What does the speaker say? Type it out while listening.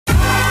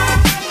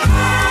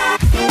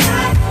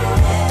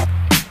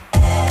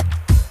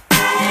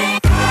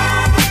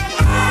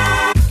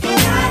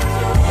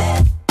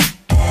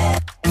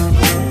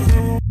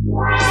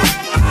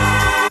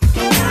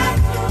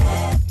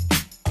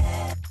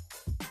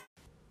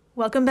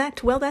Welcome back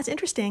to Well, That's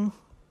Interesting.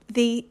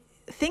 The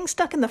thing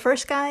stuck in the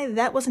first guy,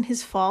 that wasn't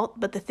his fault,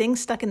 but the thing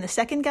stuck in the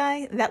second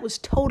guy, that was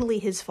totally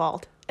his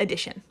fault.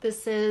 Edition.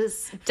 This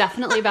is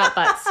definitely about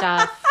butt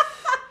stuff.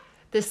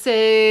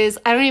 I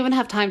don't even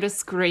have time to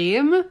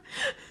scream.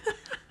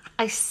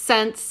 I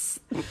sense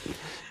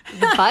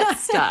the butt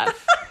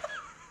stuff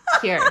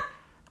here.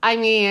 I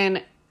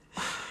mean,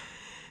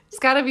 it's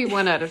got to be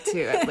 1 out of 2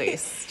 at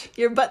least.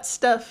 Your butt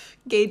stuff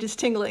gauge is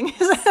tingling.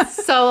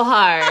 So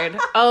hard.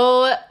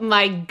 Oh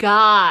my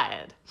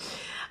God.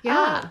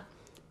 Yeah.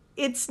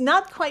 It's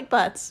not quite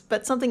butts,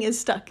 but something is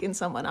stuck in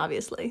someone,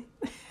 obviously.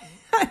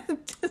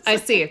 I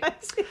see.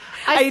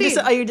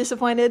 Are you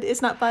disappointed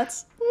it's not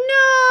butts?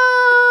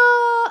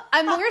 No.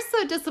 I'm more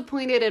so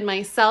disappointed in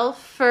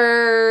myself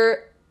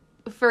for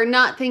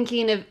not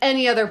thinking of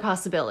any other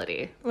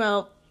possibility.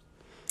 Well,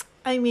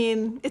 I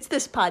mean, it's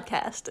this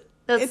podcast.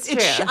 That's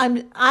true.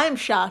 I'm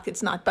shocked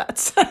it's not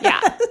butts. Yeah,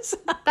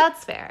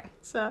 that's fair.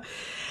 So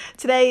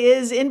today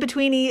is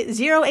In-Betweeni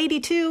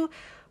 082,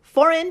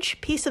 4-inch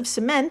piece of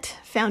cement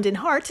found in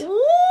heart. What?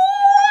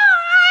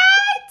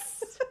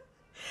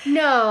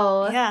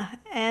 No. Yeah,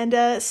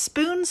 and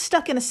spoon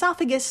stuck in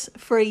esophagus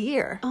for a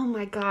year. Oh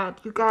my God,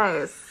 you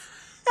guys.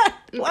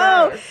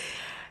 Whoa.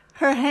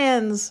 Her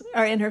hands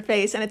are in her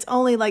face, and it's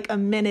only like a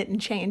minute and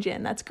change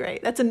in. That's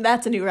great. That's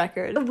a new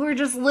record. We're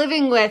just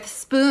living with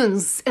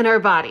spoons in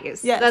our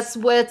bodies. Yes.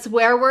 That's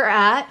where we're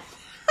at.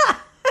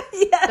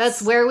 Yes.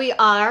 That's where we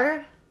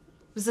are.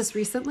 Was this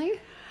recently?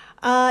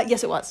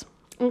 Yes, it was.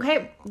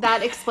 Okay,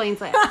 that explains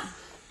it.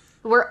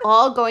 We're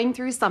all going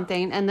through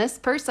something, and this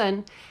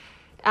person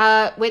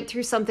went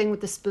through something with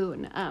the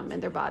spoon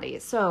in their body.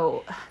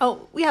 So,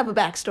 we have a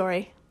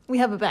backstory.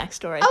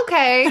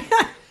 Okay.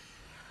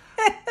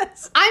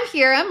 I'm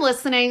here. I'm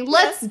listening.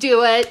 Let's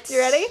do it. You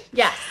ready?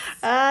 Yes.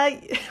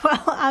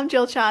 Well, I'm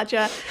Jill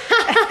Chacha,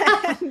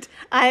 and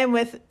I am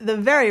with the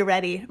very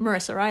ready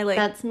Marissa Riley.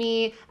 That's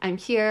me. I'm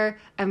here.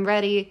 I'm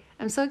ready.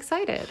 I'm so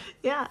excited.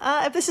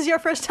 Yeah. If this is your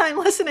first time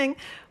listening,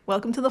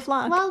 welcome to the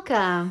flock.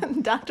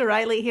 Welcome. Dr.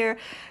 Riley here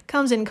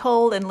comes in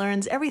cold and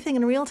learns everything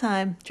in real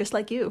time, just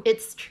like you.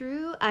 It's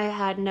true. I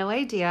had no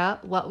idea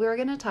what we were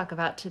going to talk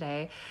about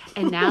today.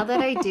 And now that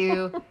I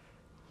do,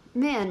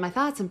 man, my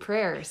thoughts and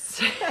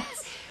prayers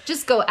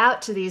just go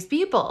out to these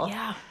people.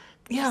 Yeah.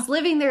 Just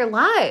living their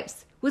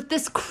lives with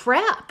this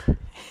crap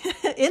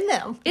in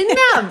them.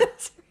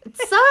 It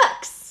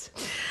sucks.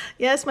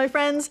 Yes, my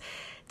friends.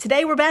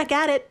 Today we're back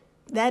at it.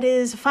 That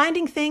is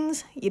finding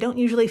things you don't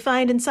usually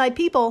find inside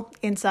people.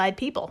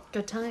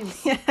 Good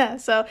times. Yeah,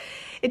 so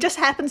it just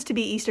happens to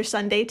be Easter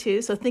Sunday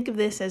too, so think of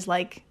this as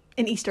like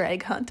an Easter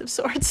egg hunt of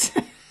sorts.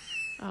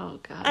 Oh,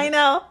 God. I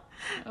know.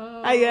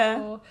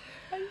 Oh.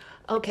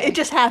 Okay. It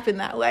just happened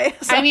that way.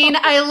 So. I mean,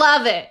 I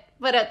love it,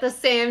 but at the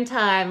same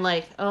time,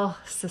 like,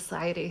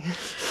 society.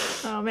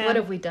 Oh, man. What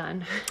have we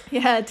done?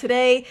 Yeah,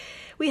 today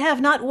we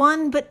have not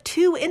one but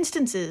 2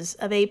 instances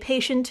of a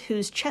patient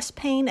whose chest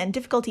pain and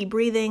difficulty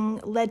breathing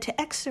led to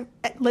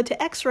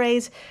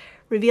X-rays,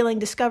 revealing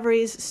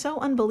discoveries so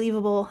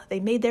unbelievable they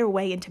made their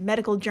way into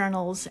medical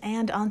journals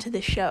and onto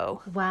the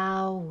show.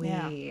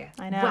 Wowee. Yeah,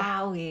 I know.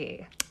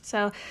 Wowee.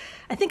 So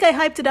I think I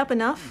hyped it up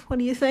enough. What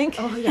do you think?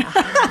 Oh, yeah.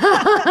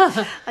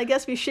 I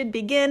guess we should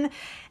begin.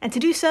 And to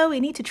do so,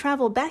 we need to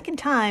travel back in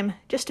time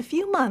just a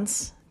few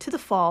months to the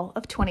fall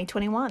of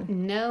 2021.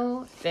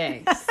 No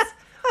thanks.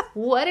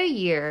 What a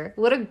year.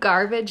 What a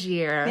garbage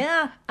year.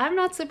 Yeah. I'm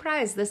not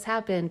surprised this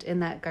happened in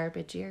that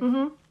garbage year.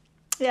 Mm-hmm.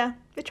 Yeah,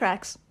 it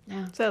tracks.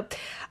 Yeah. So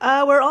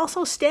we're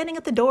also standing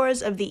at the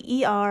doors of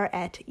the ER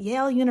at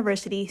Yale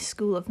University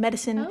School of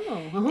Medicine.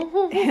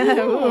 Oh.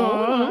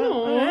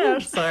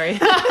 Sorry.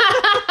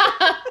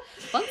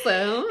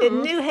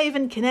 In New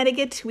Haven,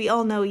 Connecticut. We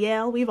all know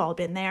Yale. We've all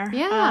been there.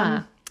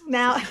 Yeah.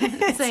 Now,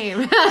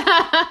 Same.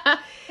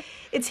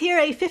 It's here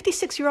a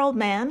 56-year-old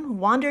man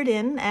wandered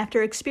in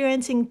after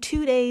experiencing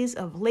 2 days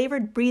of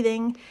labored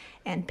breathing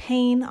and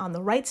pain on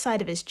the right side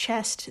of his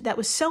chest that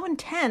was so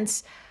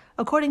intense,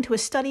 according to a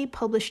study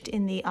published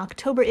in the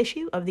October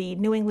issue of the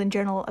New England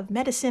Journal of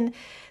Medicine,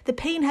 the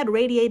pain had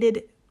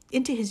radiated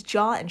into his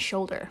jaw and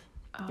shoulder.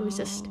 It was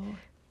just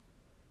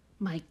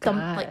my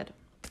God.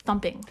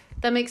 Thumping.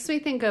 That makes me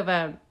think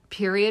of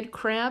period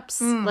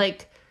cramps.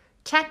 Like,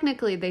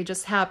 technically, they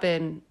just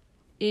happen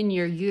in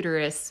your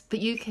uterus, but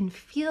you can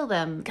feel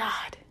them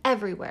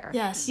everywhere.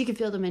 Yes. You can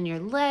feel them in your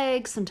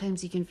legs.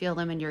 Sometimes you can feel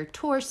them in your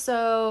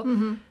torso.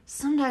 Mm-hmm.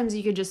 Sometimes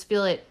you can just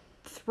feel it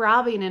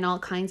throbbing in all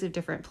kinds of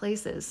different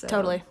places. So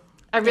Totally.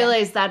 I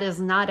realize that is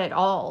not at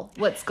all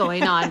what's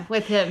going on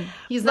with him.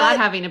 He's not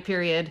having a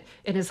period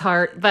in his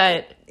heart,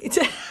 but it's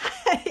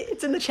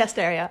in the chest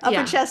area,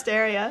 upper chest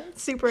area.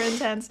 It's super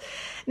intense.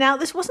 Now,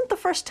 this wasn't the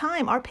first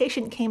time our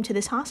patient came to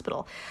this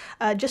hospital.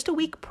 Just a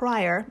week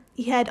prior,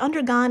 he had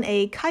undergone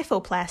a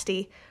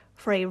kyphoplasty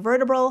for a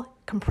vertebral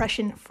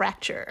compression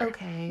fracture.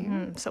 Okay.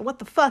 So what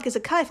the fuck is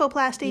a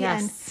kyphoplasty?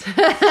 Yes.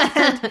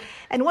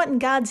 And what in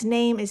God's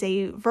name is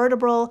a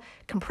vertebral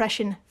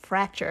compression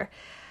fracture?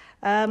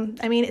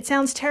 I mean, it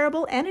sounds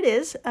terrible, and it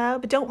is,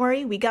 but don't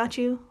worry, we got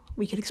you.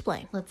 We can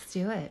explain. Let's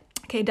do it.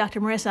 Okay,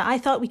 Dr. Marissa, I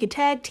thought we could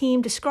tag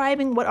team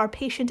describing what our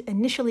patient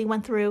initially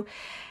went through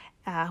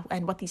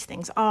and what these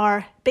things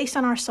are, based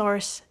on our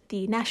source,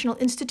 the National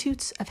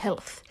Institutes of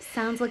Health.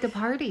 Sounds like a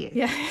party.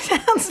 Yeah,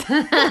 sounds.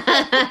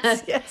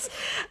 Yes.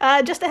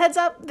 Just a heads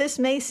up, this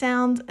may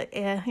sound,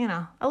 a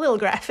little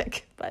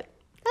graphic, but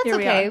That's here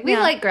okay. We Yeah.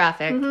 like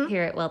graphic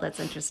here at Well, That's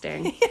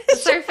Interesting.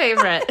 It's our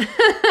favorite.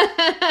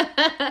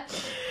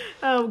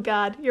 Oh,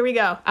 God. Here we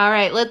go. All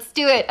right, let's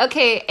do it.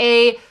 Okay,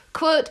 a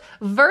quote,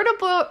 I know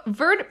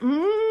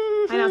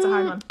it's a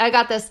hard one. I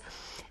got this.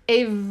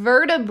 A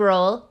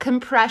vertebral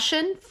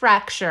compression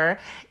fracture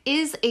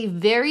is a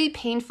very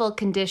painful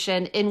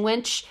condition in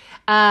which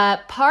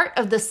part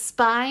of the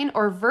spine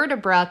or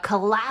vertebra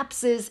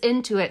collapses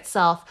into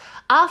itself,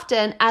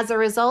 often as a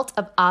result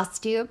of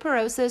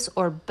osteoporosis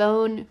or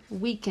bone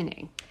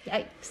weakening.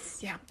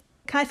 Yikes. Yeah.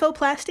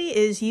 Kyphoplasty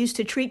is used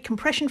to treat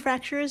compression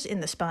fractures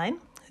in the spine.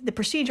 The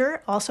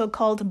procedure, also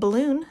called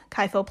balloon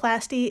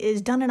kyphoplasty,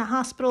 is done in a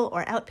hospital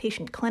or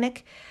outpatient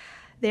clinic.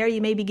 There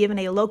you may be given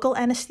a local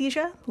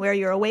anesthesia where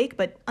you're awake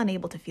but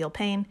unable to feel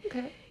pain.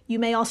 Okay. You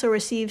may also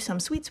receive some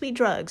sweet, sweet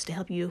drugs to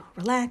help you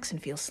relax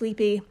and feel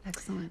sleepy.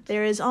 Excellent.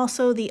 There is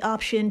also the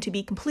option to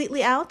be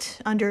completely out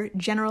under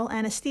general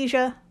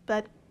anesthesia,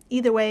 but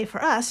either way,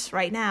 for us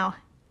right now,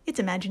 it's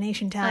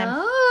imagination time.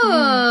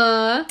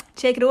 Oh.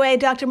 Take it away,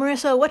 Dr.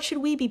 Marissa. What should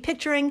we be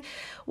picturing?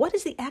 What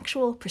is the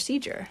actual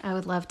procedure? I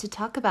would love to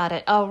talk about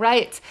it. All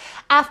right.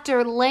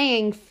 After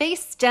laying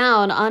face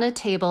down on a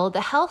table, the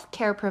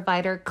healthcare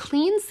provider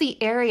cleans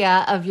the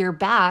area of your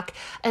back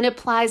and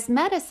applies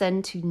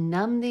medicine to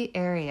numb the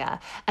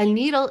area. A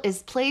needle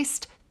is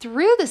placed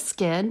through the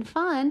skin,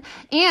 fun,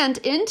 and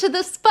into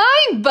the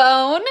spine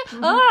bone.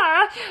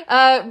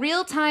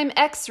 Real-time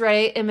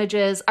X-ray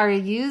images are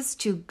used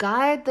to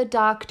guide the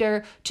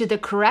doctor to the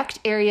correct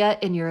area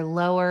in your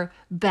lower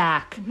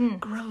back.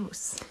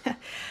 Gross.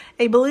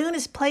 A balloon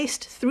is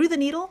placed through the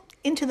needle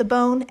into the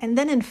bone and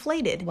then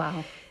inflated.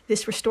 Wow.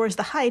 This restores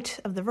the height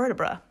of the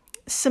vertebra.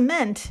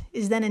 Cement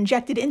is then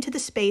injected into the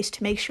space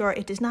to make sure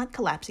it does not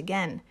collapse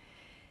again.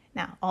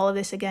 Now, all of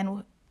this,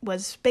 again,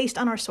 was based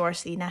on our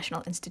source, the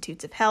National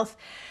Institutes of Health.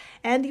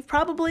 And you've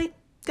probably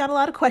got a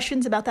lot of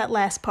questions about that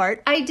last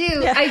part. I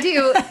do.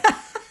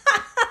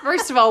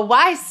 First of all,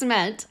 why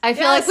cement? I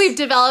feel like we've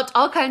developed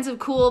all kinds of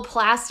cool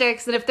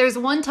plastics, and if there's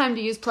one time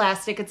to use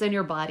plastic, it's in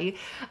your body.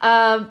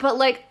 But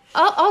like,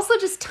 also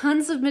just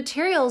tons of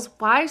materials.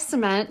 Why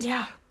cement?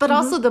 Yeah. But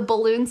also the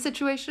balloon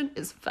situation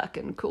is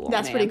fucking cool.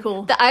 That's man. pretty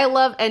cool. I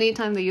love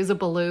anytime they use a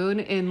balloon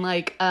in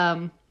like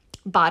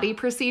body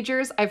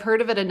procedures. I've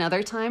heard of it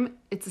another time.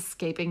 It's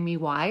escaping me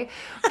why.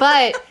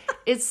 But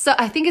it's so,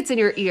 I think it's in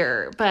your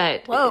ear,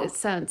 but it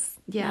sounds,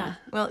 yeah.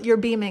 Well, you're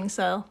beaming,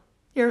 so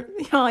you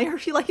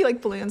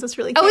like balloons. That's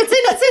really cute. Oh, it's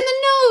in the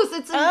nose.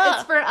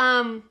 It's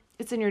for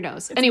it's in your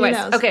nose. Anyways,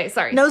 nose. okay,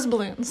 sorry. Nose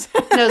balloons.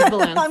 Nose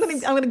balloons.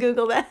 I'm gonna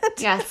Google that.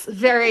 Yes,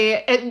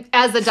 very.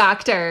 As a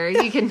doctor,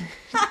 you can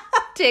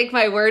take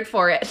my word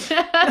for it.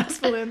 Nose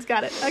balloons,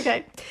 got it.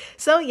 Okay,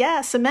 so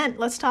yeah, cement.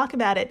 Let's talk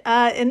about it.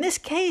 In this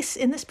case,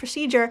 in this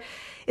procedure,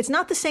 it's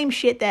not the same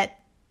shit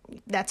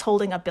that's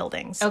holding up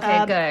buildings.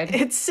 Okay, good.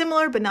 It's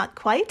similar, but not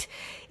quite.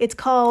 It's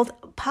called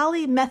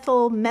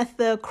polymethyl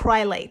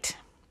methacrylate.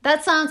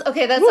 That sounds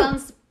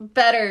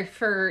better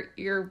for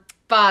your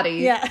body.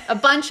 Yeah. A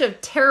bunch of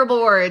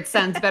terrible words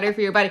sounds better for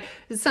your body.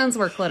 It sounds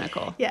more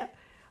clinical. Yeah.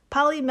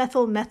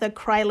 Polymethyl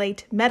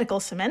methacrylate medical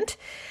cement.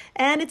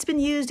 And it's been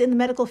used in the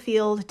medical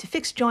field to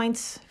fix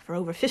joints for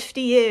over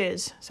 50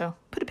 years. So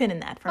put a pin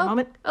in that for a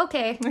moment.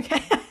 Okay.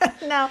 Okay.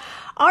 Now,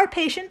 our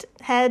patient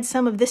had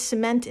some of this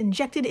cement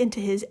injected into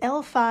his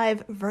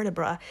L5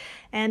 vertebra.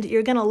 And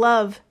you're going to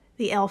love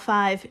the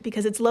L5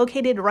 because it's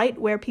located right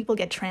where people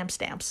get tramp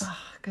stamps. Oh,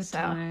 good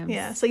times.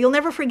 Yeah, so you'll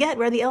never forget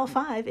where the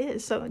L5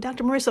 is. So,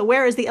 Dr. Marissa,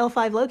 where is the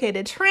L5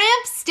 located?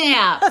 Tramp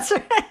stamp. That's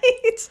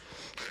right.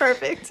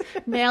 Perfect.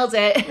 Nailed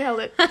it.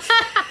 Nailed it.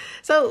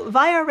 So,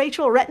 via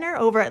Rachel Retner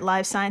over at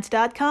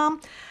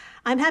livescience.com,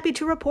 I'm happy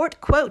to report,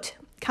 quote,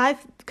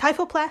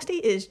 kyphoplasty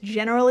is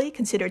generally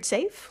considered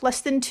safe. Less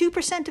than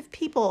 2% of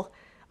people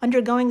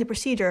undergoing the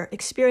procedure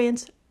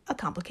experience a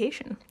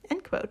complication,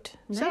 end quote.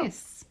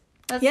 Nice.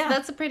 So,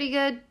 that's a pretty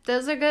good,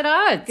 those are good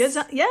odds.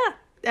 yeah.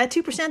 At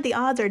 2%, the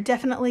odds are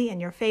definitely in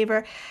your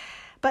favor.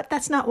 But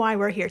that's not why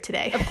we're here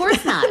today. Of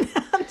course not.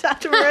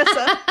 Dr.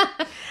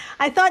 Marissa,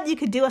 I thought you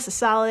could do us a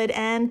solid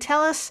and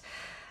tell us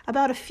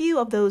about a few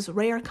of those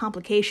rare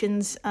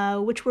complications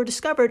which were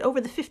discovered over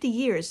the 50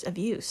 years of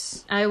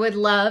use. I would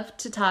love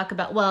to talk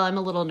about, well, I'm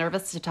a little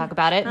nervous to talk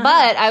about it,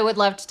 but I would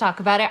love to talk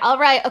about it. All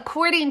right,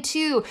 according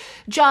to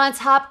Johns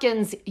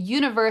Hopkins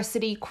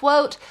University,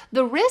 quote,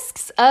 the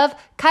risks of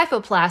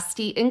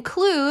kyphoplasty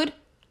include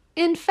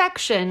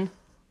infection,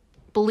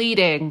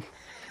 bleeding,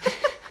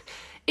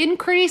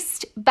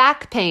 increased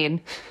back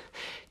pain,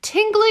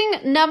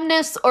 tingling,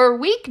 numbness, or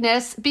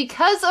weakness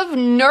because of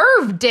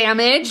nerve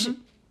damage,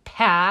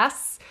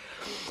 pass,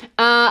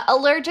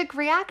 allergic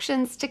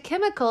reactions to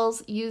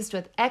chemicals used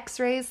with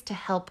x-rays to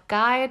help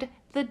guide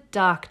the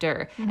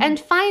doctor. And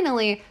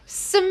finally,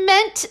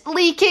 cement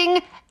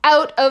leaking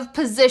out of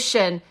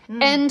position.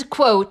 End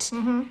quote.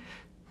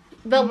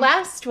 The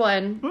last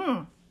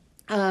one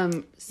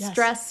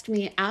stressed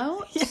me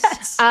out.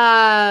 Yes.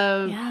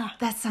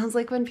 That sounds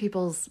like when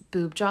people's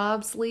boob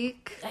jobs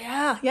leak.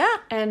 Yeah.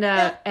 And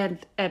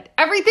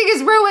everything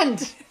is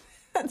ruined.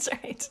 That's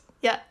right.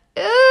 Yeah.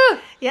 Ugh.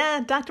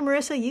 Yeah, Dr.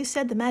 Marissa, you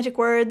said the magic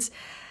words.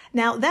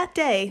 Now, that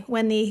day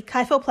when the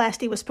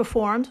kyphoplasty was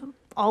performed,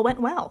 all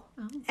went well.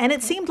 And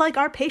it seemed like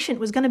our patient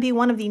was going to be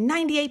one of the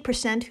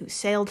 98% who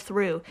sailed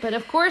through. But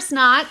of course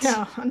not.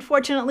 No,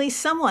 unfortunately,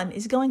 someone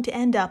is going to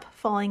end up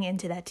falling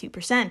into that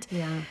 2%.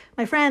 Yeah.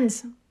 My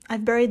friends,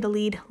 I've buried the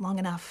lead long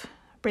enough.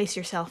 Brace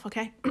yourself,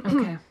 okay?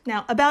 Okay.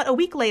 Now, about a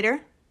week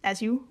later,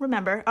 as you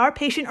remember, our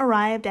patient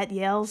arrived at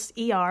Yale's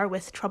ER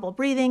with trouble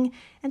breathing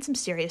and some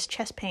serious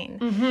chest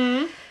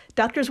pain.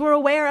 Doctors were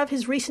aware of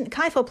his recent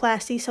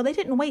kyphoplasty, so they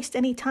didn't waste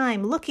any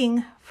time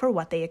looking for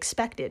what they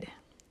expected.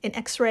 An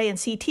X-ray and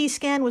CT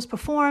scan was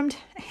performed,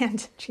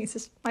 and,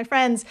 Jesus, my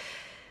friends,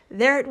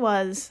 there it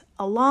was.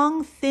 A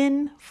long,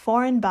 thin,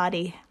 foreign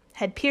body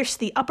had pierced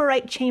the upper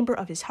right chamber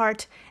of his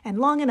heart and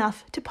long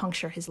enough to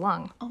puncture his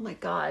lung. Oh my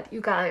God,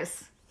 you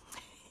guys.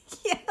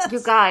 Yes. You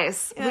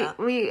guys, Yeah.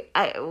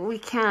 we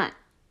can't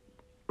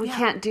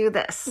do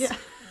this. Yeah.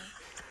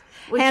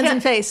 We Hands can't-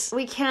 and face.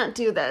 We can't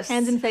do this.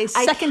 Hands and face.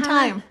 I Second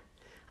can't- time.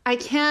 I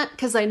can't,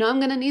 because I know I'm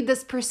going to need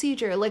this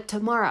procedure like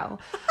tomorrow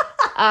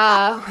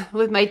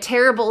with my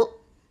terrible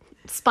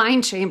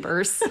spine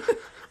chambers.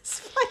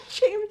 Spine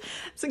chamber.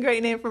 It's a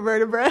great name for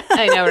vertebra.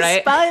 I know,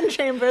 right? Spine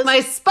chambers.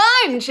 My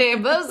spine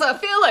chambers are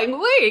feeling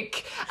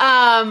weak.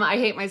 I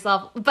hate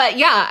myself. But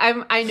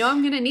yeah, I know I'm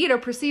going to need a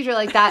procedure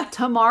like that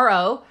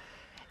tomorrow.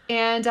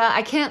 And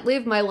I can't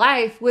live my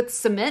life with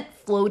cement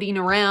floating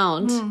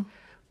around,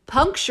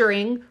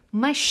 puncturing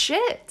my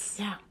shits.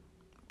 Yeah.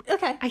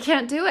 Okay. I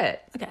can't do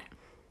it. Okay.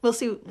 We'll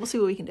see what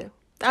we can do.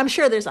 I'm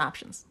sure there's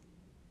options.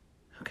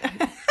 Okay.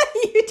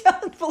 You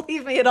don't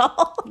believe me at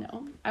all.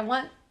 No, I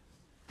want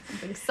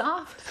something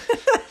soft.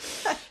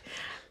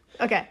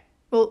 Okay.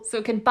 Well, So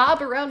it can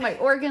bob around my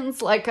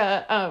organs like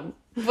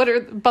what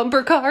are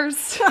bumper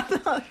cars?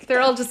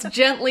 They're all just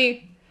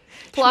gently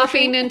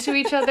plopping into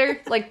each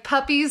other like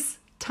puppies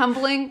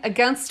tumbling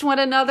against one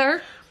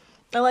another.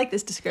 I like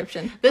this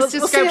description. This We'll see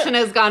description it.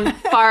 has gone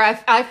far.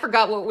 I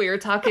forgot what we were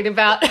talking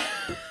about.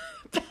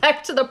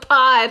 Back to the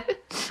pod.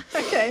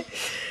 Okay.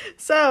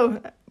 So,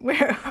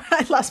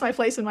 I lost my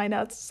place in my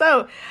notes.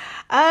 So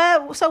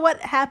what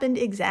happened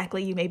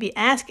exactly, you may be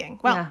asking?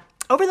 Well, Yeah.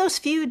 over those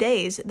few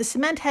days, the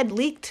cement had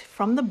leaked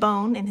from the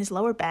bone in his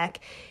lower back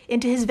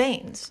into his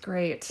veins.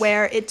 Great.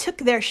 Where it took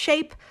their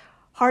shape,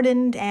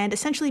 hardened, and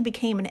essentially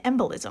became an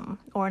embolism,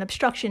 or an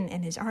obstruction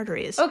in his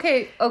arteries.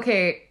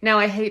 Okay. Now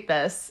I hate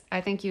this.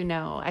 I think you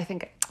know. I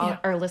think Yeah.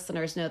 our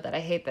listeners know that I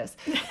hate this.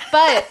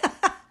 But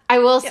I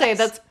will say Yes.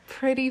 that's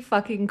pretty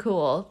fucking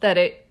cool that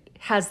it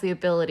has the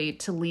ability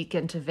to leak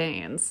into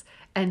veins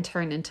and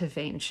turn into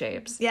vein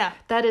shapes. Yeah.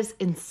 That is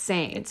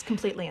insane. It's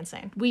completely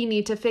insane. We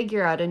need to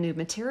figure out a new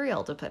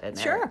material to put in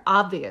there. Sure.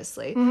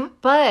 Obviously.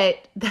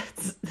 But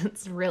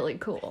that's really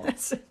cool.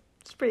 It's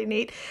pretty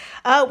neat.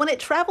 When it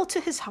traveled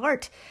to his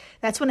heart,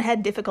 that's when it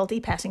had difficulty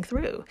passing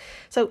through.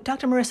 So,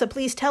 Dr. Marissa,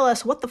 please tell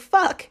us, what the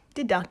fuck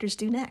did doctors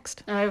do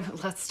next?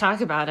 Let's talk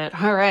about it.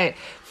 All right.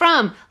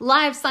 From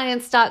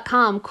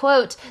livescience.com,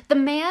 quote, the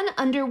man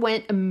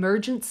underwent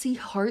emergency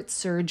heart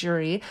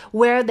surgery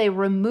where they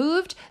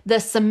removed the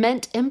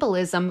cement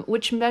embolism,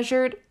 which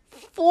measured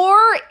 4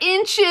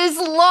 inches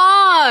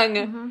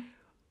long.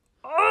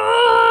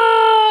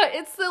 Oh,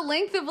 it's the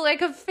length of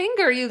like a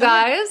finger, you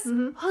guys.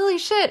 Holy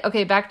shit.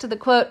 Okay, back to the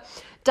quote.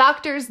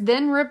 Doctors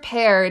then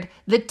repaired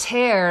the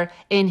tear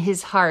in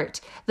his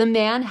heart. The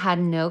man had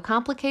no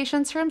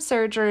complications from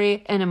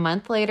surgery, and a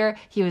month later,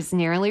 he was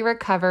nearly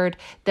recovered.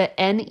 The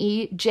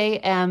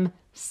NEJM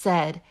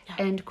said,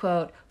 end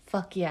quote,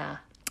 fuck yeah.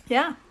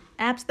 Yeah,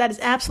 that is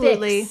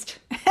absolutely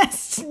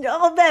Fixed.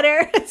 all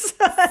better.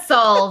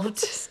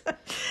 Solved.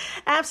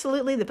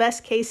 Absolutely the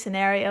best case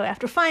scenario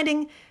after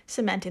finding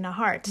cement in a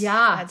heart.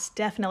 Yeah. That's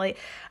definitely.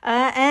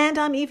 And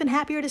I'm even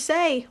happier to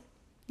say,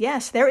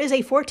 yes, there is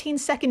a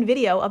 14-second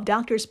video of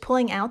doctors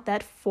pulling out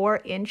that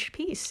 4-inch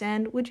piece.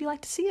 And would you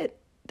like to see it,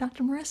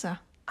 Dr. Marissa?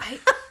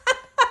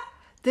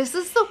 This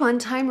is the one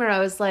time where I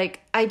was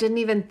like, I didn't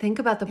even think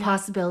about the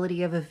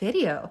possibility of a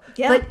video.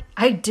 Yeah. But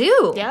I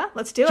do. Yeah,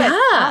 let's do it. Yeah.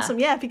 Awesome.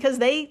 Yeah, because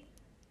they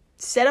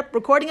set up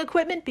recording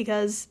equipment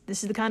because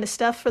this is the kind of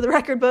stuff for the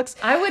record books.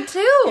 I would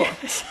too.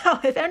 So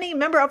if any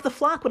member of the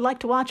flock would like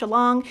to watch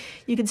along,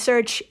 you can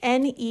search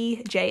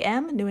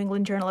NEJM, New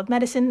England Journal of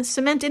Medicine,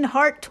 Cement in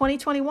Heart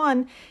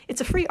 2021. It's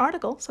a free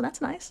article, so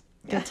that's nice.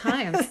 Good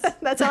times.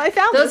 That's how I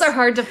found Those this. are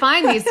hard to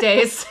find these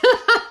days.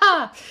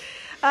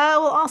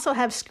 We'll also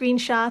have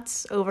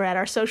screenshots over at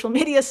our social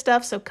media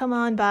stuff, so come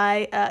on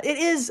by. It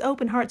is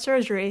open heart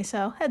surgery,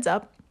 so heads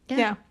up.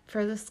 Yeah.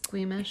 For the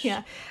squeamish.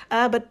 Yeah.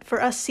 But for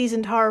us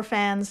seasoned horror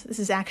fans, this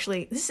is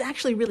actually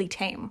really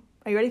tame.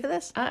 Are you ready for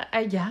this?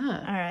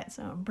 Yeah. All right,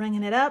 so I'm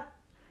bringing it up.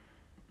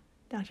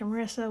 Dr.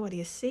 Marissa, what do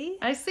you see?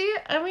 I see,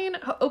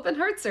 open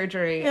heart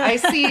surgery. I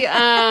see,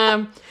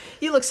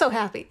 You look so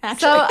happy,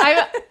 actually. so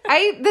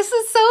this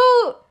is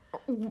so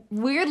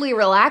weirdly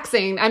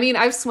relaxing. I mean,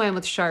 I've swam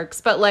with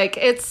sharks, but like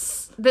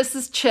this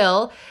is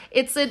chill.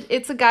 It's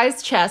a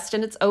guy's chest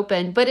and it's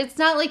open, but it's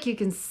not like you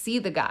can see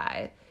the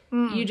guy.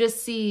 You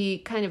just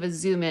see kind of a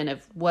zoom in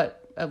of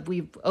what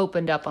we've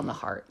opened up on the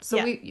heart. So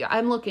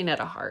I'm looking at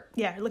a heart.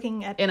 Yeah,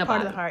 looking at in a part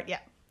body. of the heart. Yeah,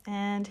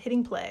 and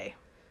hitting play.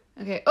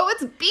 Okay. Oh,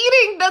 it's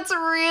beating. That's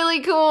really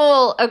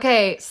cool.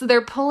 Okay, so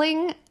they're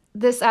pulling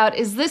this out.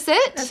 Is this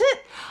it? That's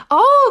it.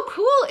 Oh,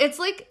 cool. It's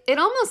like it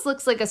almost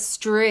looks like a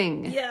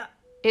string. Yeah.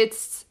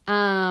 It's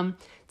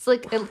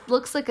like it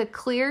looks like a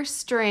clear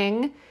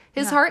string.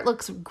 His heart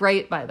looks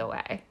great, by the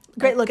way.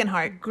 Great looking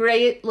heart.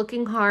 Great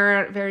looking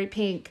heart, very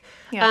pink.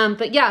 Yeah.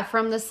 But yeah,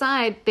 from the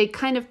side, they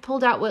kind of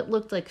pulled out what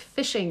looked like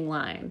fishing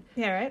line.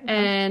 Yeah, right.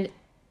 And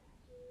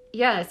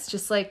yeah, it's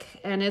just like,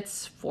 and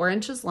it's 4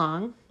 inches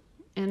long.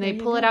 And they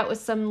pull it out with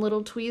some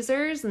little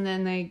tweezers, and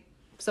then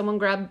someone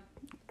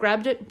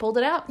grabbed it and pulled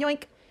it out.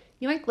 Yoink.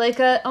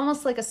 Yoink,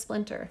 almost like a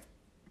splinter.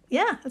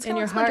 Yeah, that's In kind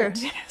your of Splinter.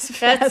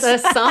 heart. That's a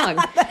song.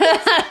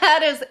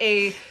 That is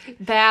a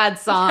bad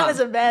song. That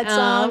is a bad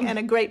song and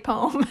a great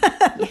poem.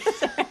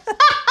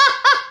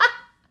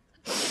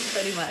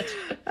 Pretty much.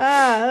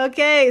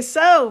 Okay,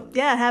 so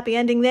yeah, happy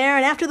ending there.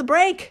 And after the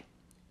break,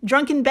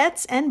 drunken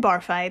bets and bar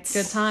fights.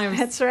 Good times.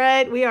 That's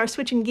right. We are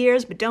switching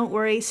gears, but don't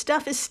worry.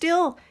 Stuff is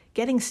still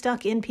getting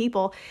stuck in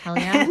people. Hell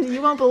yeah. And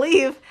you won't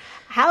believe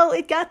how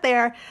it got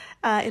there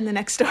in the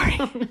next story.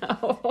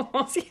 Oh,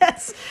 no.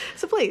 Yes.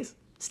 So please,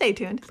 stay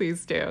tuned.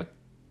 Please do.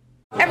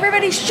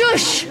 Everybody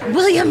shush!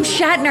 William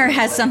Shatner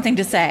has something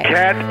to say.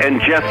 Cat and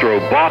Jethro,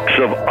 box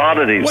of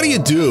oddities. What do you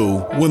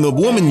do when the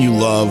woman you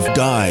love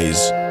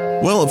dies?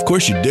 Well, of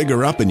course, you dig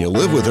her up and you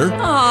live with her.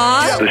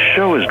 Aww. The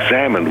show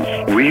examines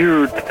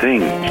weird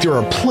things. There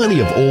are plenty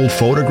of old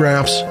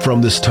photographs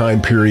from this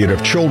time period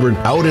of children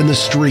out in the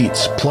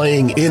streets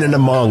playing in and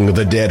among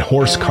the dead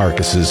horse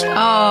carcasses.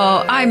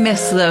 Oh, I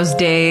miss those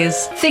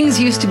days.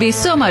 Things used to be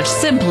so much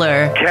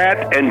simpler.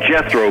 Cat and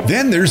Jethro.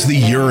 Then there's the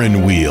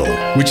urine wheel,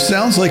 which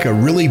sounds like a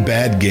really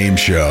bad game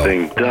show.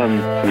 They've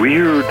done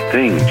weird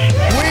things.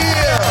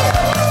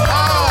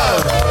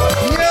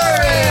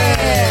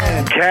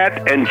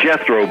 Cat and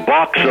Jethro,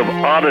 box of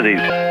oddities.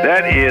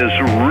 That is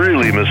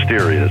really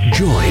mysterious.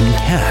 Join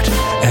Kat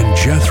and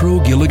Jethro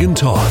Gilligan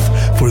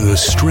Toth for the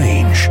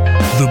strange,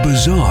 the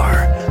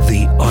bizarre,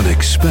 the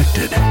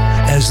unexpected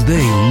as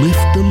they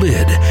lift the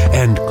lid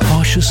and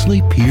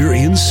cautiously peer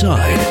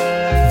inside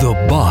the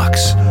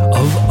Box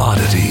of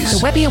Oddities.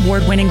 The Webby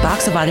Award-winning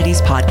Box of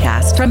Oddities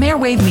podcast from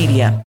Airwave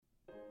Media.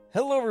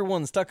 Hello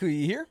everyone,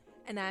 Takuya here.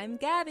 And I'm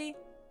Gabby.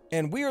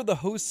 And we are the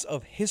hosts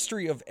of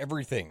History of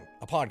Everything,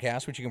 a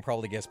podcast which you can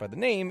probably guess by the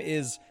name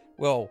is,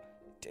 well,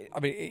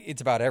 it's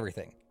about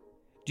everything.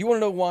 Do you want to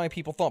know why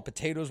people thought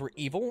potatoes were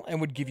evil and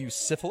would give you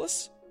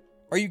syphilis?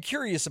 Are you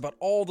curious about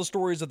all the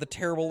stories of the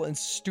terrible and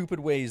stupid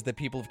ways that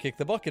people have kicked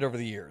the bucket over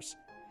the years?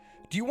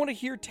 Do you want to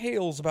hear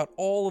tales about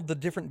all of the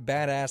different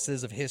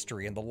badasses of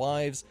history and the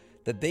lives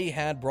that they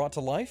had brought to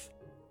life?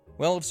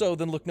 Well, if so,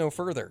 then look no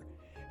further.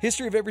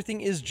 History of Everything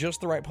is just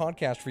the right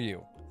podcast for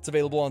you. It's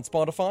available on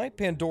Spotify,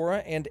 Pandora,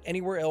 and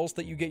anywhere else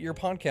that you get your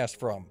podcast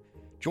from.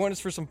 Join us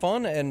for some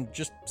fun and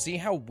just see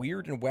how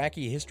weird and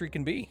wacky history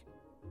can be.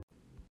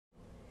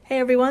 Hey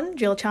everyone,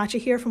 Jill Chacha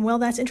here from Well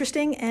That's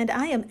Interesting, and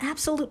I am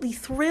absolutely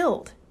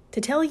thrilled to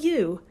tell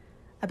you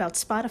about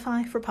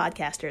Spotify for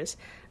podcasters.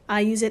 I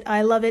use it,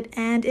 I love it,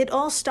 and it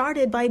all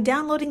started by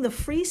downloading the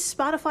free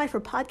Spotify for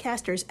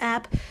Podcasters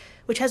app,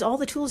 which has all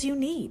the tools you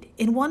need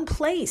in one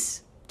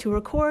place to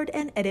record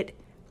and edit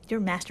your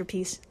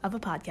masterpiece of a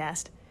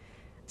podcast.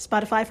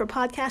 Spotify for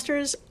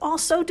Podcasters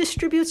also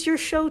distributes your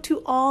show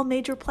to all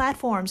major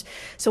platforms.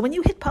 So when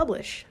you hit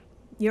publish,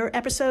 your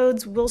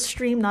episodes will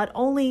stream not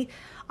only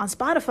on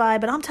Spotify,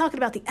 but I'm talking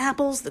about the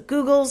Apples, the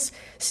Googles,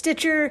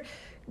 Stitcher,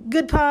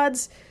 Good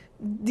Pods,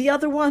 the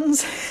other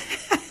ones.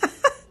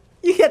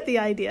 You get the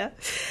idea.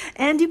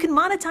 And you can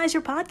monetize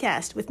your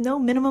podcast with no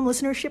minimum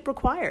listenership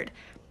required.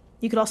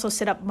 You could also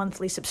set up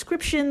monthly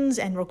subscriptions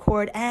and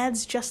record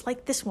ads just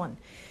like this one.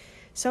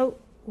 So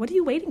what are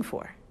you waiting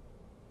for?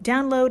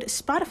 Download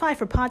Spotify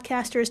for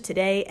Podcasters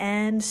today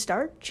and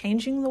start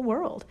changing the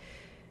world.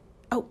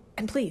 Oh,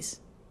 and please,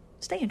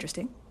 stay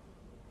interesting.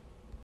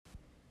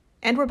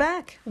 And we're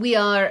back. We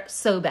are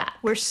so back.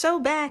 We're so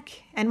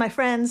back. And my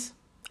friends,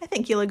 I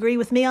think you'll agree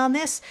with me on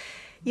this.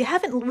 You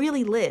haven't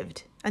really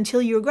lived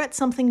until you regret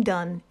something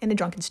done in a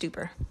drunken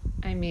stupor.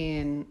 I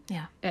mean,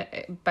 yeah.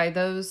 By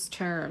those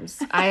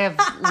terms, I have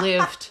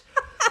lived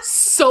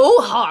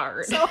so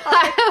hard. So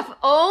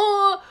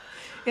hard.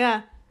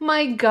 Yeah.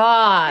 My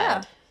God.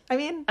 Yeah. I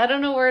mean, I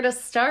don't know where to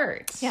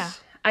start. Yeah.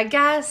 I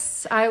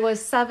guess I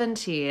was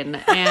 17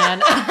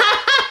 and I'm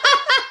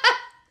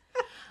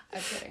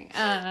kidding.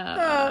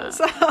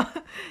 So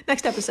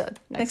next episode.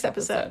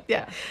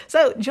 Yeah.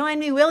 So join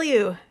me, will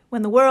you,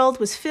 when the world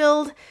was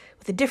filled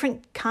with a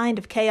different kind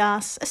of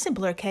chaos, a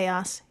simpler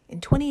chaos,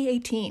 in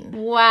 2018.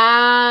 Wow.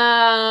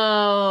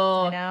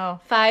 I know.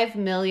 5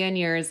 million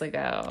years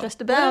ago.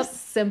 Just about. What a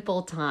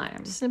simple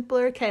time.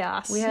 Simpler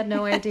chaos. We had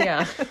no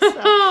idea.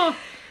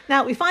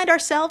 Now, we find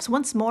ourselves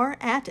once more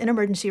at an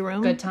emergency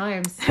room. Good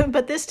times.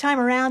 But this time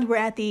around, we're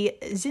at the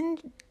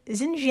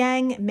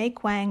Xinjiang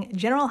Meikuang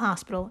General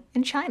Hospital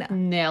in China.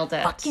 Nailed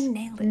it. Fucking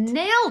nailed it.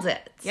 Nailed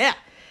it. Yeah.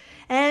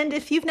 And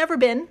if you've never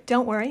been,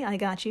 don't worry, I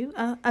got you.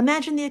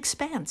 Imagine the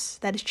expanse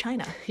that is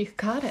China. You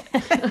got it.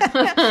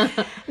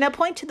 Now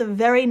point to the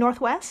very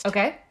northwest.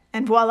 Okay.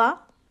 And voila,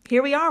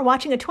 here we are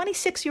watching a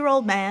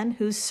 26-year-old man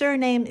whose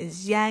surname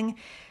is Yang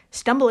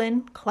stumble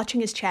in,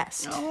 clutching his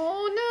chest.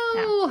 Oh,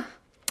 no.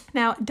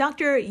 Now,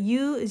 Dr.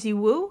 Yu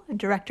Ziwu,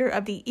 director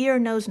of the Ear,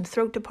 Nose, and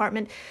Throat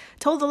Department,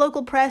 told the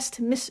local press,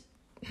 Mr.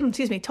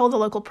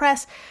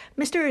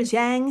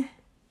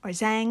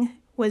 Zhang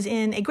was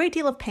in a great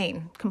deal of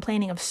pain,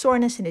 complaining of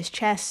soreness in his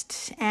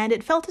chest, and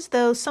it felt as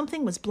though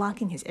something was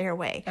blocking his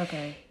airway.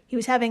 Okay. He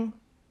was having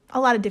a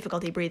lot of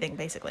difficulty breathing,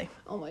 basically.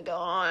 Oh, my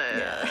God.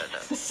 Yeah.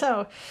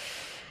 So,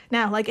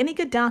 now, like any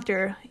good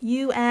doctor,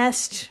 you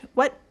asked,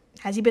 what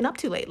has he been up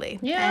to lately?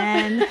 Yeah.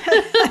 And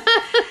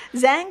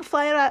Zhang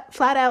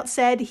flat out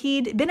said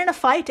he'd been in a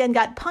fight and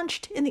got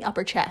punched in the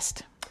upper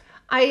chest.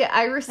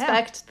 I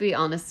respect the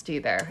honesty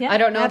there. Yeah, I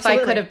don't know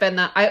absolutely. if I could have been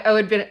that.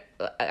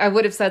 I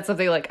would have said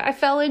something like, I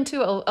fell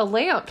into a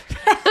lamp.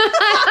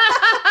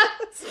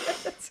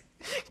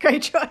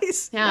 Great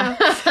choice. Yeah.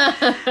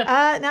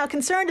 Now,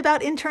 concerned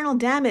about internal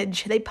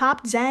damage, they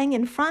popped Zhang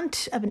in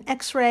front of an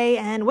X-ray,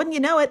 and wouldn't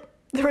you know it,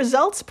 the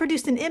results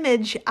produced an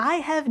image I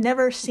have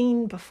never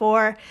seen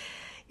before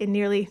in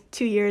nearly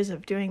 2 years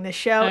of doing this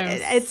show.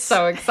 It's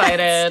so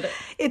excited.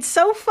 It's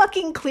so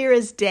fucking clear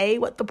as day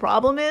what the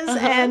problem is.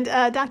 And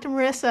Dr.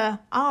 Marissa,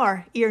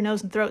 our ear,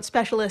 nose, and throat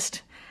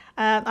specialist,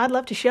 I'd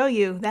love to show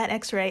you that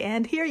X-ray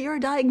and hear your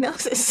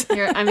diagnosis.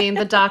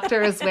 The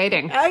doctor is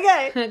waiting.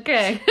 Okay.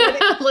 Okay.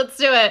 Let's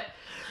do it.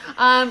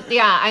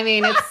 Yeah, I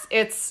mean,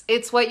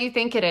 it's what you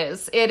think it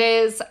is. It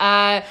is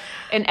an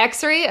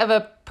X-ray of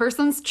a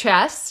person's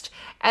chest,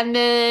 and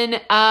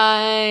then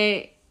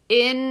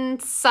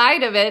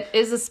inside of it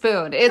is a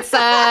spoon. It's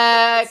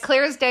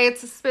clear as day.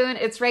 It's a spoon.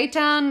 It's right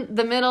down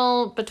the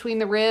middle between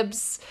the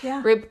ribs.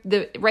 Yeah.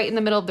 Right in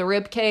the middle of the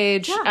rib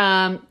cage.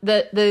 Yeah.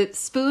 The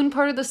spoon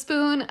part of the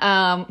spoon.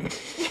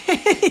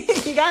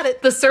 You got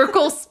it. The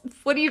circles.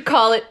 What do you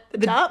call it?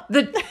 The top?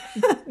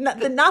 not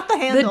the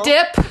handle. The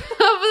dip of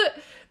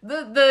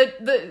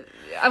the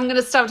I'm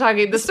gonna stop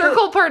talking. The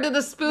circle part of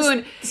the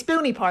spoon, the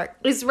spoony part,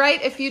 is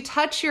right. If you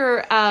touch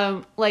your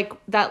like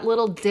that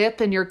little dip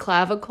in your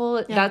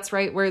clavicle, that's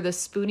right where the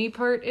spoony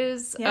part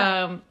is.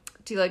 Yeah.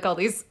 Do you like all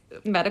these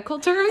medical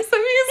terms I'm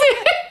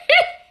using?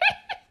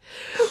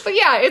 But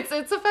yeah, it's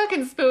a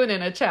fucking spoon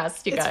in a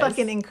chest, you guys. It's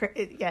fucking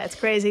it's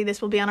crazy. This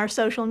will be on our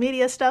social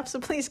media stuff, so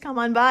please come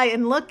on by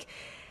and look.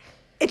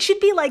 It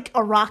should be like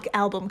a rock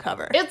album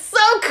cover. It's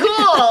so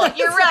cool.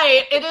 You're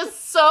right. It is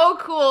so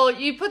cool.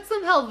 You put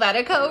some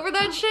Helvetica over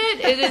that shit.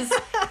 It is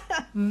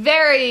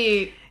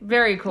very,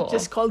 very cool.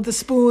 Just called The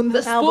Spoon.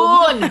 The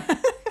album.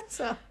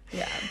 Spoon.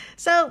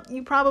 So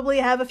you probably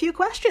have a few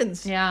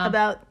questions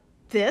about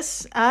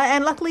this.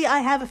 And luckily I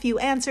have a few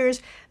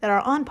answers that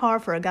are on par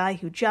for a guy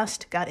who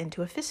just got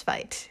into a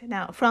fistfight.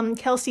 Now, from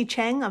Kelsey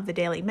Cheng of the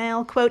Daily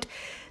Mail, quote,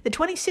 the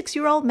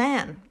 26-year-old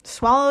man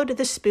swallowed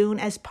the spoon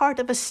as part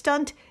of a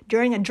stunt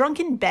during a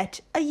drunken bet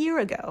a year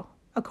ago,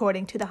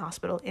 according to the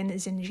hospital in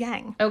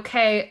Xinjiang.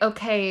 Okay.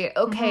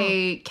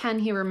 Mm-hmm. Can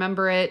he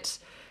remember it?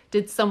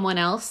 Did someone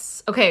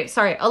else? Okay,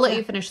 sorry. I'll let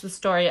you finish the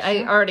story. Sure.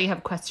 I already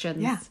have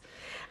questions.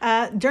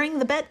 Yeah. During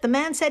the bet, the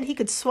man said he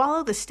could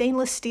swallow the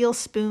stainless steel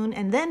spoon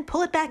and then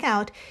pull it back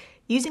out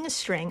using a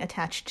string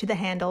attached to the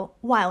handle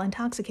while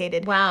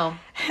intoxicated. Wow.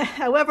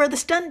 However, the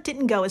stunt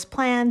didn't go as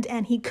planned,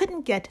 and he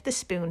couldn't get the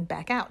spoon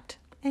back out.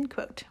 End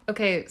quote.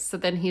 Okay, so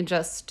then he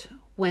just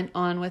went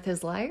on with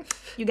his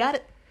life? You got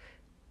it.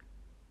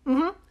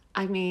 Mm-hmm.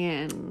 I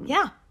mean...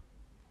 Yeah.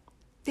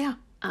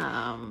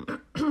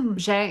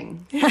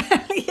 Zhang.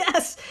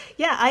 Yes.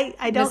 Yeah,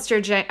 I don't...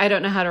 Mr. Zhang. I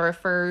don't know how to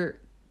refer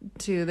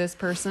to this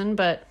person,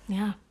 but...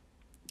 Yeah.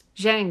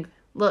 Zhang,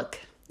 look.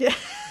 Yeah.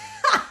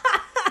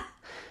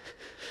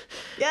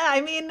 Yeah,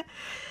 I mean,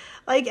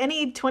 like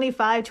any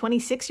 25,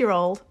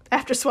 26-year-old,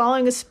 after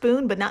swallowing a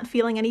spoon but not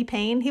feeling any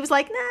pain, he was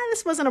like, nah,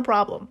 this wasn't a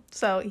problem.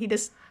 So he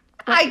just...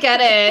 I get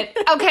it.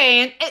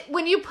 Okay, and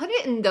when you put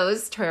it in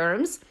those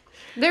terms,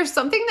 there's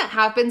something that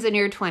happens in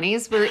your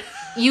 20s where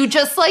you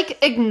just, like,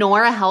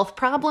 ignore a health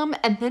problem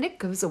and then it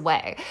goes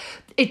away.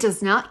 It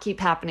does not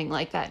keep happening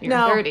like that in your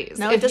 30s.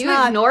 No, it does not.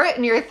 If you ignore it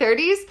in your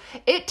 30s,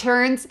 it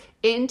turns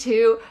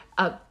into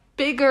a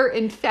bigger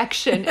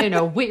infection in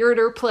a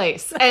weirder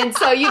place. And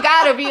so you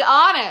gotta be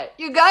on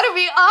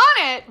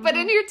it. But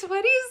in your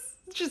 20s,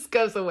 it just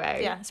goes away.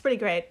 Yeah, it's pretty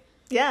great.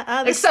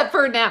 Yeah. Except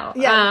for now.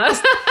 Yeah.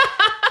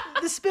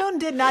 The spoon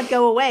did not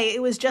go away.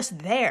 It was just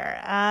there.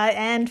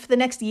 And for the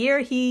next year,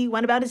 he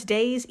went about his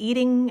days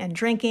eating and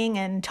drinking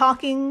and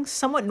talking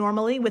somewhat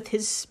normally with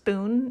his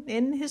spoon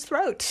in his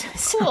throat.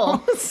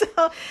 Cool.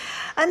 So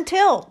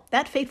until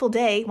that fateful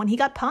day when he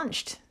got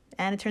punched.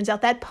 And it turns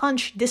out that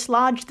punch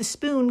dislodged the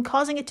spoon,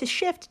 causing it to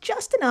shift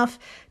just enough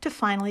to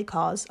finally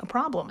cause a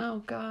problem.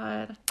 Oh,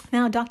 God.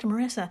 Now, Dr.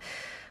 Marissa,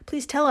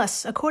 please tell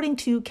us, according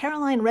to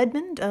Caroline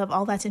Redmond of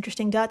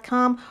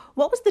allthat'sinteresting.com,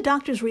 what was the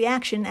doctor's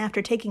reaction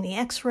after taking the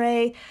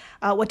x-ray?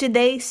 What did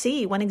they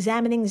see when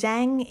examining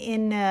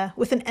Zhang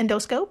with an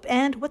endoscope?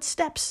 And what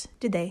steps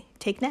did they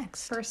take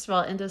next? First of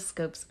all,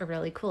 endoscopes are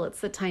really cool.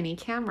 It's the tiny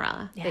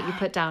camera that you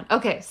put down.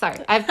 Okay, sorry.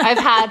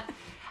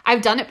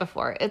 I've done it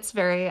before. It's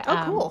very...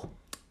 cool.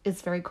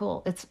 It's very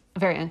cool. It's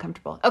very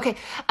uncomfortable. Okay.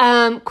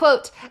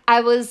 Quote, I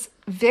was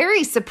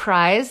very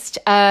surprised,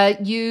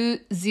 Yu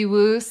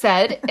Ziwu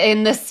said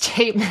in the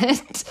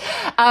statement.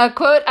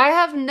 Quote, I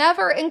have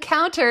never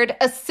encountered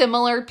a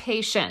similar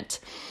patient.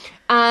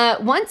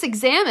 Once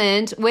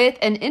examined with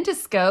an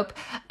endoscope,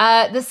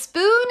 the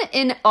spoon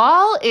in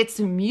all its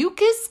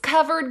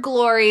mucus-covered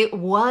glory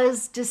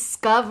was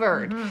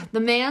discovered. Mm-hmm. The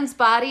man's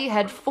body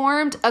had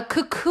formed a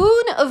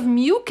cocoon of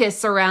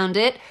mucus around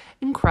it.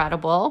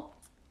 Incredible.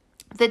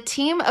 The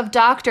team of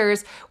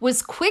doctors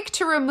was quick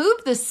to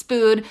remove the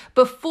spoon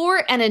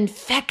before an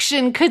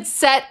infection could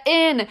set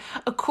in.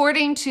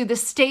 According to the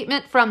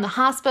statement from the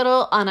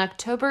hospital on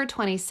October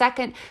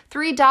 22nd,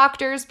 3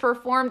 doctors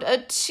performed a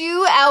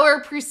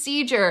 2-hour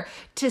procedure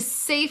to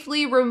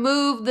safely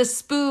remove the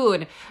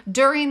spoon.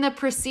 During the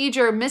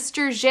procedure,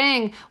 Mr.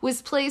 Zhang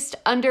was placed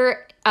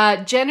under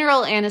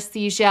general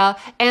anesthesia,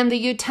 and the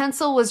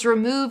utensil was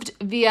removed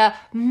via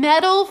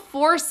metal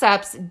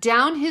forceps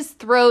down his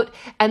throat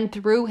and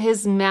through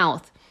his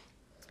mouth.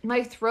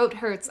 My throat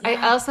hurts. Yeah.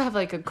 I also have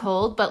like a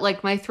cold, but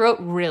like my throat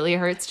really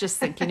hurts just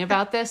thinking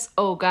about this.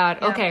 Oh God.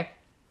 Yeah. Okay.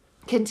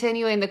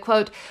 Continuing the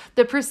quote,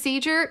 the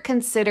procedure was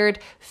considered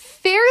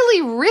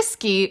fairly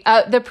risky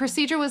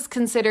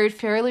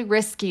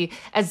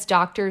as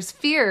doctors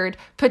feared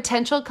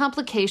potential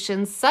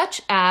complications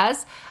such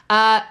as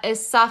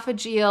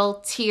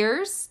esophageal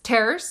tears.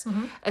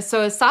 Mm-hmm.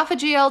 So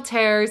esophageal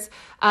tears,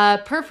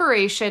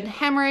 perforation,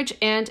 hemorrhage,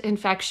 and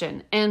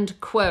infection, end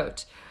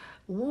quote.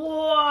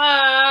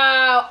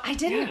 Wow. I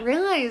didn't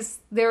realize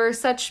there were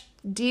such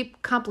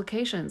deep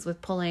complications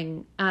with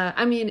pulling.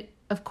 I mean,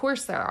 of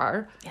course there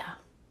are. Yeah.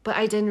 But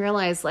I didn't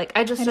realize, like,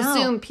 I just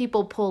assume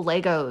people pull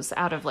Legos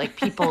out of, like,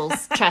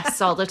 people's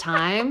chests all the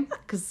time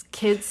because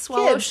kids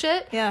swallow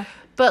shit. Yeah.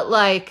 But,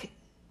 like,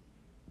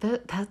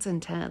 that's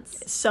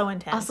intense. It's so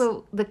intense.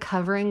 Also, the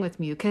covering with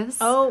mucus.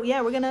 Oh, yeah,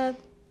 we're going to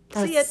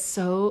see it.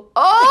 So...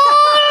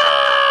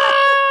 Oh,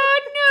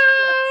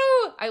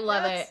 no! I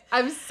love it.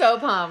 I'm so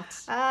pumped.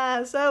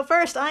 So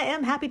first, I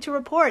am happy to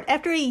report,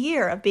 after a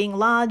year of being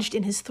lodged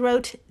in his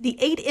throat, the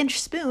 8-inch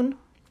spoon...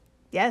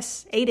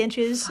 Yes, 8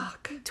 inches,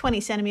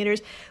 20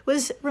 centimeters,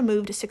 was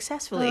removed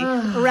successfully.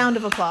 A round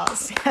of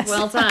applause. Yes.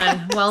 Well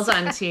done. Well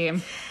done,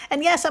 team.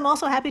 And yes, I'm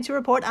also happy to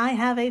report I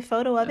have a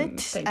photo of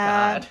it. Thank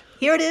God.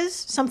 Here it is,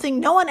 something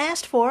no one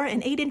asked for,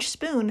 an 8-inch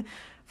spoon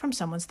from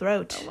someone's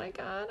throat. Oh my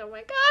God,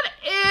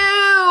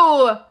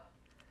 Ew!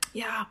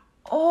 Yeah.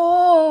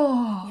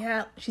 Oh.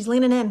 Yeah, she's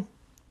leaning in.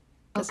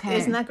 Okay.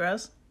 Isn't that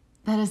gross?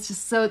 That is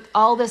just so,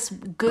 all this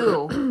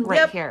goo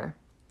right here.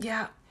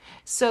 Yeah.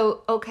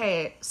 So,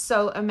 okay,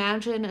 so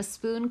imagine a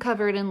spoon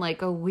covered in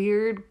like a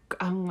weird,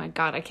 oh my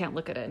God, I can't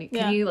look at it.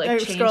 Can you like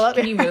change, scroll up?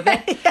 Can you move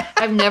it? Yeah.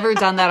 I've never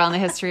done that on the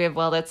history of,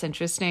 well, that's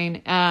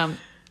interesting.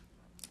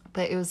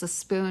 But it was a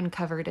spoon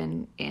covered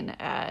in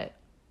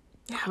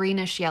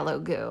greenish yellow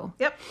goo.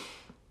 Yep.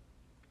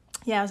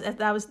 Yeah,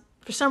 that was,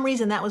 for some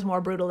reason, that was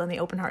more brutal than the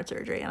open heart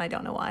surgery, and I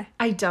don't know why.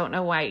 I don't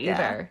know why either.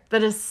 Yeah.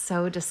 That is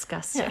so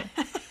disgusting.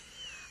 Yeah.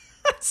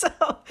 So,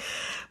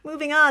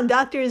 moving on,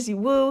 Doctors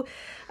Wu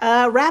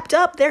wrapped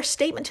up their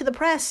statement to the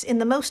press in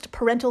the most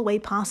parental way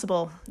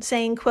possible,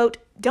 saying, quote,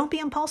 don't be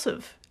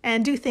impulsive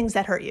and do things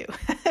that hurt you.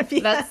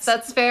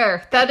 That's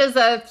fair. That is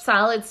a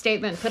solid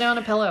statement. Put it on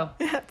a pillow.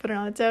 Put it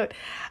on a tote.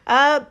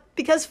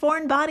 Because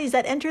foreign bodies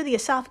that enter the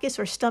esophagus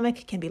or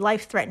stomach can be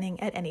life-threatening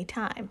at any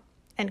time,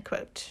 end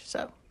quote.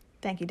 So,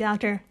 thank you,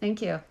 doctor.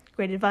 Thank you.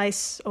 Great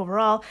advice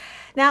overall.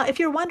 Now, if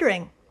you're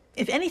wondering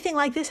if anything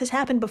like this has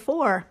happened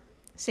before,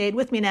 say it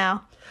with me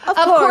now. Of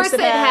course it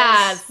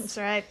has. That's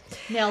right.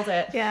 Nailed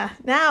it. Yeah.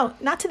 Now,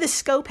 not to the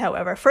scope,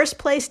 however. First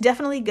place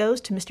definitely goes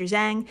to Mr.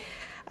 Zhang.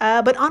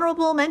 But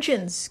honorable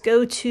mentions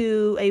go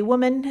to a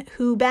woman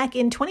who back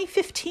in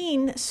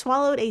 2015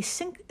 swallowed a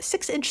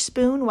 6-inch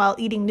spoon while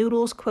eating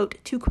noodles, quote,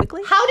 too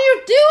quickly. How do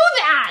you do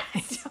that? I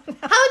don't know.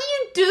 How do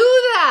you do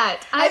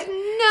that?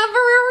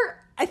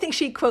 I think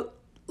she, quote,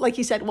 like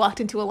you said, walked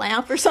into a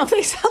lamp or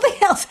something. Something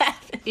else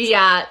happened.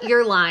 Yeah,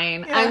 you're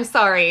lying. Yeah. I'm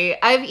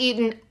sorry. I've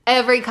eaten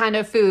every kind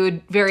of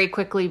food very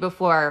quickly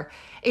before.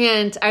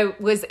 And I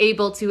was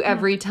able to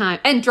every time,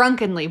 and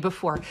drunkenly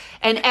before.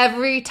 And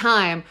every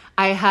time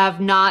I have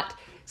not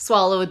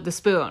swallowed the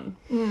spoon.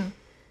 Mm.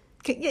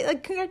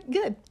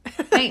 Good.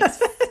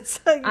 Thanks.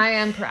 I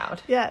am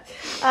proud. Yeah.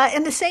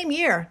 In the same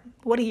year,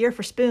 What a year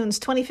for spoons.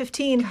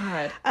 2015,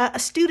 God. A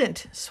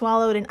student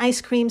swallowed an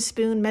ice cream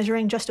spoon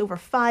measuring just over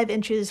 5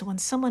 inches when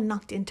someone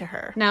knocked into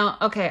her. Now,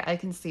 okay, I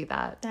can see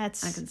that. I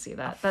can see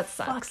that. That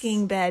sucks.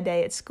 Fucking bad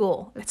day at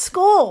school. At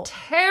school!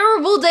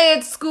 Terrible day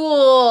at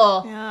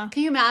school. Yeah.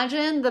 Can you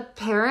imagine the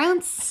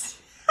parents?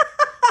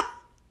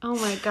 Oh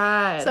my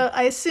God. So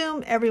I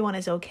assume everyone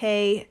is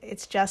okay.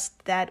 It's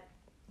just that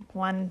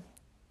one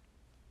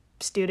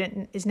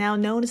student is now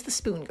known as the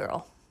Spoon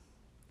Girl.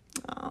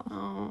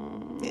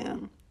 Oh. Yeah.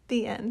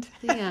 The end.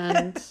 The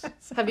end.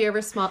 Have you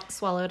ever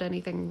swallowed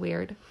anything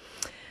weird?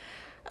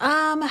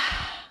 No,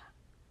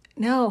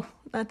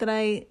 not that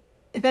I.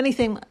 If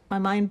anything, my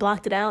mind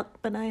blocked it out,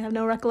 but I have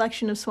no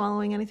recollection of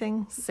swallowing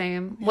anything.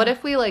 Same. Yeah. What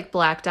if we like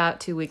blacked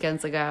out 2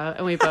 weekends ago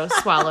and we both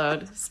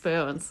swallowed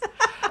spoons?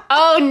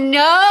 Oh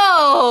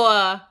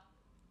no!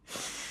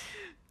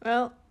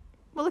 Well,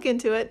 we'll look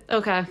into it.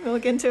 Okay. We'll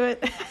look into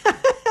it.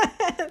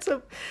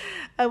 So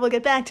I will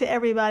get back to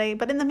everybody.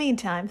 But in the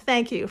meantime,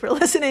 thank you for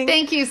listening.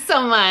 Thank you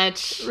so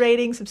much.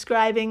 Rating,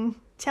 subscribing,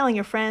 telling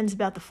your friends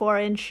about the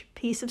 4-inch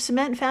piece of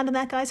cement found in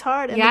that guy's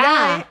heart. And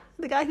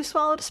the guy who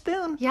swallowed a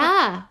spoon.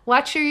 Yeah.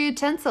 Watch your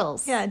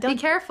utensils. Yeah. Be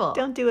careful.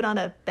 Don't do it on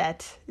a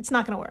bet. It's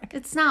not going to work.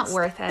 It's not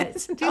worth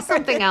it. Do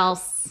something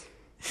else.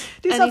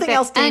 Do something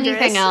else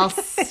dangerous. Anything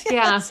else.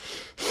 Yeah.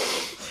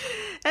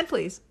 And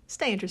please,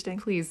 stay interesting.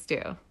 Please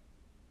do.